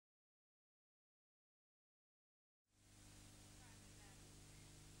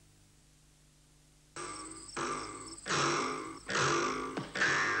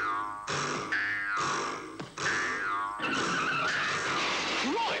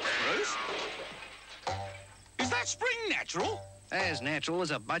Thanks, Bruce. Is that spring natural? As natural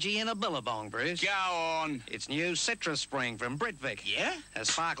as a budgie in a billabong, Bruce. Go on. It's new Citrus Spring from Britvic. Yeah? A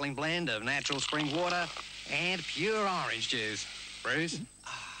sparkling blend of natural spring water and pure orange juice. Bruce?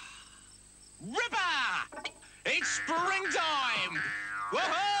 Ripper! It's springtime!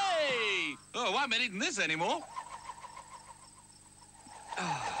 Whoa-hey! Oh, I won't be eating this anymore.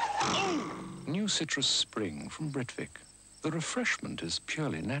 New Citrus Spring from Britvic. The refreshment is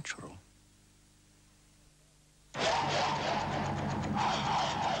purely natural.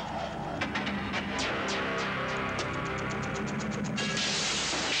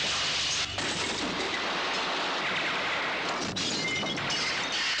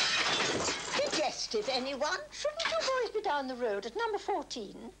 Digestive, anyone? Shouldn't you boys be down the road at number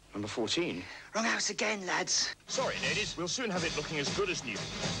 14? Number 14? Wrong house again, lads. Sorry, ladies. We'll soon have it looking as good as new.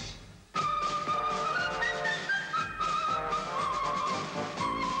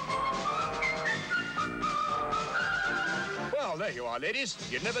 Well, there you are, ladies.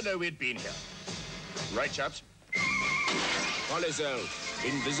 You'd never know we'd been here. Right, chaps? Polyzel,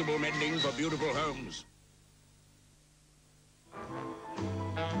 invisible mending for beautiful homes.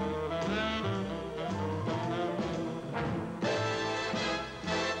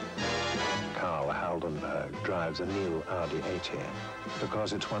 Drives a new Audi 80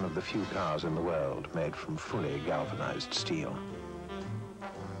 because it's one of the few cars in the world made from fully galvanized steel.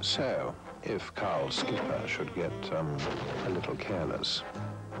 So, if Carl's skipper should get, a little careless,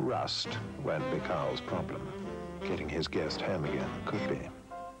 rust won't be Carl's problem. Getting his guest home again could be.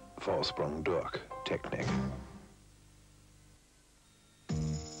 Vorsprung durch Technik.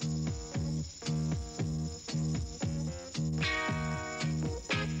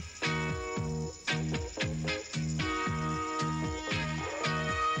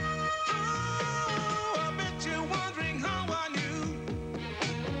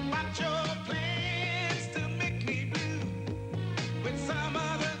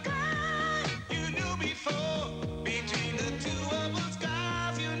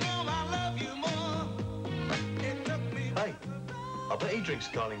 I bet he drinks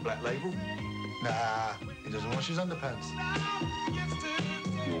Carling Black Label. Nah, he doesn't wash his underpants.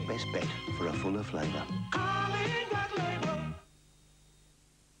 Your best bet for a fuller flavour.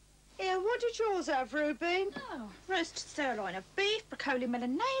 Here, what did yours have, Rubin? Oh, roasted sirloin of beef, broccoli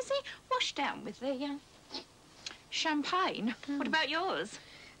Milanese, washed down with the, champagne. What about yours?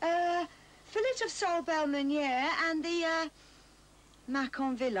 Fillet of sole belle meunière and the,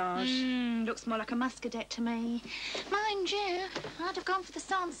 Macon Village. Looks more like a muscadet to me. Mind you, I'd have gone for the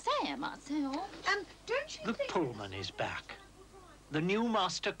Sancerre myself. Don't you The think... Pullman is back. The new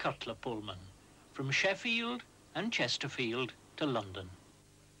Master Cutler Pullman. From Sheffield and Chesterfield to London.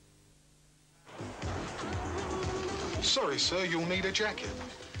 Sorry, sir, you'll need a jacket.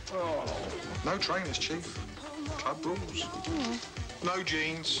 Oh. No trainers, Chief. Club rules. No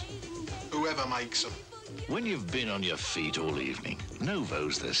jeans. Whoever makes them. When you've been on your feet all evening,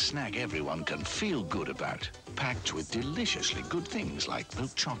 Novo's the snack everyone can feel good about. Packed with deliciously good things like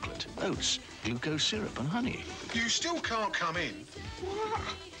milk chocolate, oats, glucose syrup and honey. You still can't come in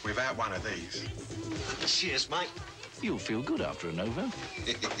without one of these. Cheers, mate. You'll feel good after a Novo.